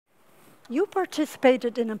You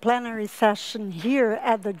participated in a plenary session here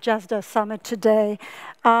at the GESDA Summit today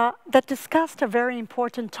that discussed a very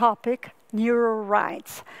important topic, neural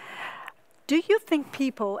rights. Do you think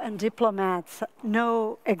people and diplomats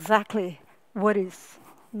know exactly what is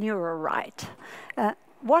neural right?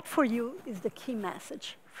 What for you is the key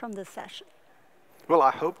message from this session? Well,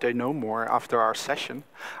 I hope they know more after our session.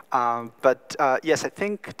 Yes, I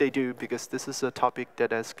think they do, because this is a topic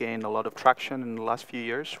that has gained a lot of traction in the last few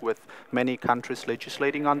years, with many countries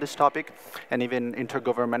legislating on this topic, and even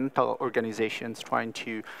intergovernmental organizations trying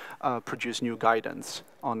to produce new guidance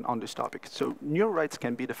on this topic. So neural rights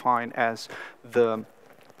can be defined as the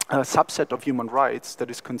a subset of human rights that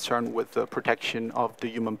is concerned with the protection of the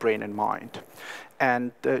human brain and mind.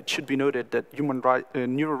 And it should be noted that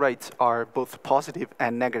neural rights are both positive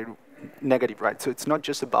and negative rights. So it's not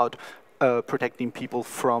just about protecting people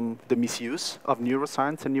from the misuse of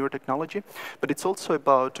neuroscience and neurotechnology, but it's also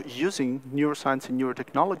about using neuroscience and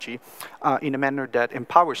neurotechnology in a manner that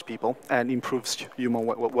empowers people and improves human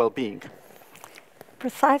well-being.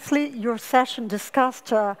 Precisely, your session discussed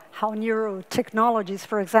how neurotechnologies,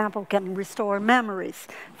 for example, can restore memories,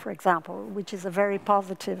 for example, which is a very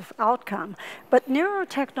positive outcome. But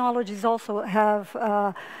neurotechnologies also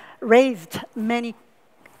have raised many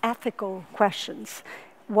ethical questions.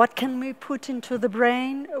 What can we put into the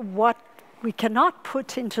brain? What we cannot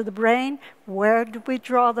put into the brain? Where do we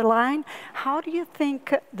draw the line? How do you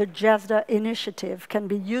think the GESDA initiative can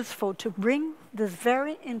be useful to bring this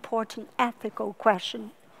very important ethical question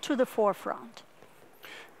to the forefront?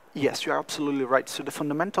 Yes, you're absolutely right. So the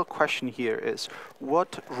fundamental question here is,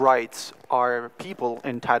 what rights are people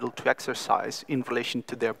entitled to exercise in relation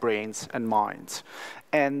to their brains and minds?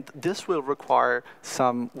 And this will require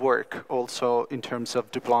some work also in terms of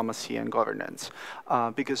diplomacy and governance,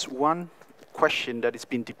 because one question that is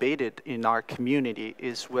being debated in our community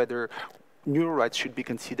is whether neural rights should be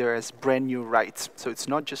considered as brand new rights. So it's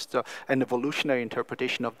not just an evolutionary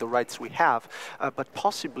interpretation of the rights we have, but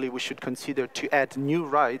possibly we should consider to add new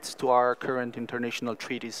rights to our current international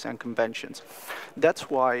treaties and conventions. That's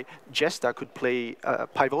why GESDA could play a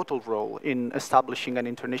pivotal role in establishing an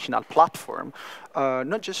international platform,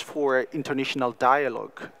 not just for international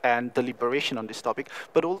dialogue and deliberation on this topic,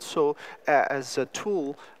 but also as a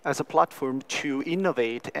tool, as a platform to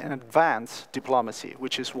innovate and advance diplomacy,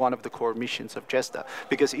 which is one of the core missions of GESDA.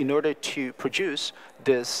 Because in order to produce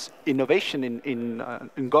this innovation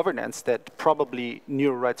in governance that probably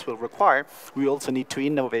neural rights will require, we also need to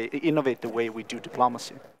innovate the way we do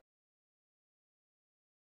diplomacy.